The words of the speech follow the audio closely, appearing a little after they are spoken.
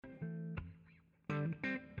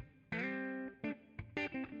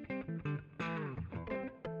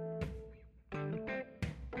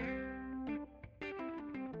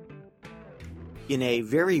In a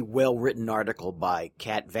very well-written article by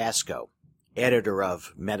Kat Vasco, editor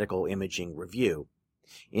of Medical Imaging Review,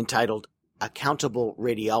 entitled Accountable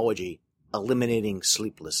Radiology, Eliminating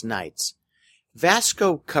Sleepless Nights,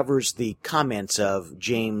 Vasco covers the comments of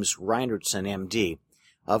James Reinertsen, MD,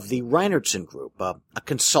 of the Reinertsen Group, a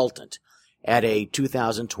consultant at a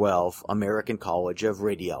 2012 American College of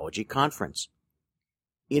Radiology conference.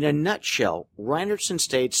 In a nutshell, Reinertsen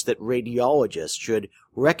states that radiologists should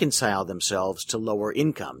reconcile themselves to lower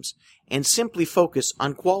incomes and simply focus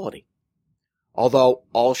on quality. Although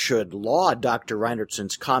all should laud Dr.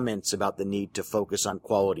 Reinertsen's comments about the need to focus on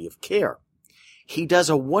quality of care, he does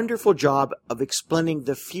a wonderful job of explaining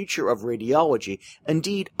the future of radiology,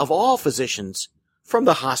 indeed of all physicians, from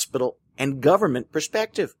the hospital and government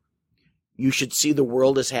perspective. You should see the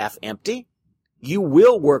world as half empty. You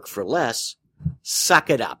will work for less.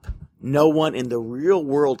 Suck it up. No one in the real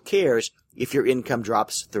world cares if your income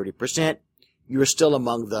drops 30%. You're still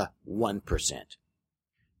among the 1%.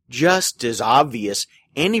 Just as obvious,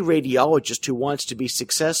 any radiologist who wants to be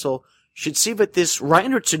successful should see that this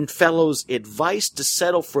Reinertsen fellow's advice to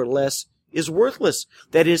settle for less is worthless.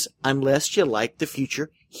 That is, unless you like the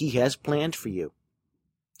future he has planned for you.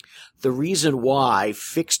 The reason why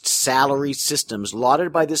fixed salary systems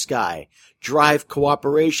lauded by this guy drive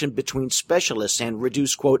cooperation between specialists and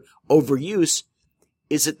reduce, quote, overuse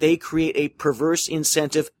is that they create a perverse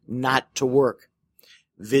incentive not to work.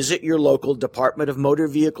 Visit your local Department of Motor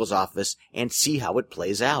Vehicles office and see how it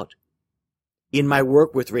plays out. In my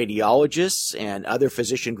work with radiologists and other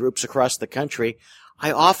physician groups across the country,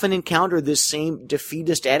 I often encounter this same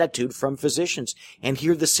defeatist attitude from physicians and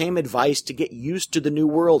hear the same advice to get used to the new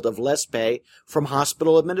world of less pay from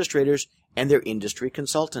hospital administrators and their industry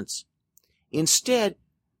consultants. Instead,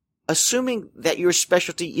 assuming that your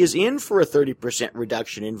specialty is in for a 30%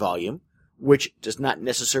 reduction in volume, which does not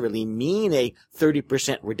necessarily mean a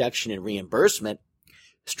 30% reduction in reimbursement,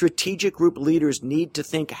 strategic group leaders need to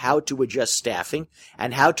think how to adjust staffing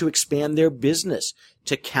and how to expand their business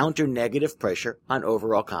to counter negative pressure on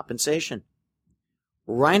overall compensation.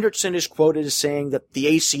 Reinertsen is quoted as saying that the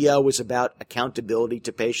ACO is about accountability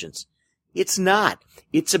to patients. It's not.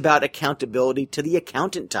 It's about accountability to the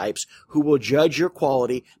accountant types who will judge your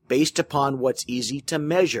quality based upon what's easy to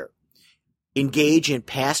measure, engage in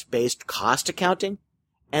past-based cost accounting,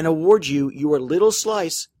 and award you your little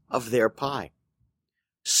slice of their pie.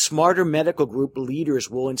 Smarter medical group leaders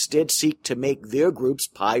will instead seek to make their group's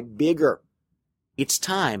pie bigger. It's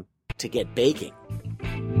time to get baking.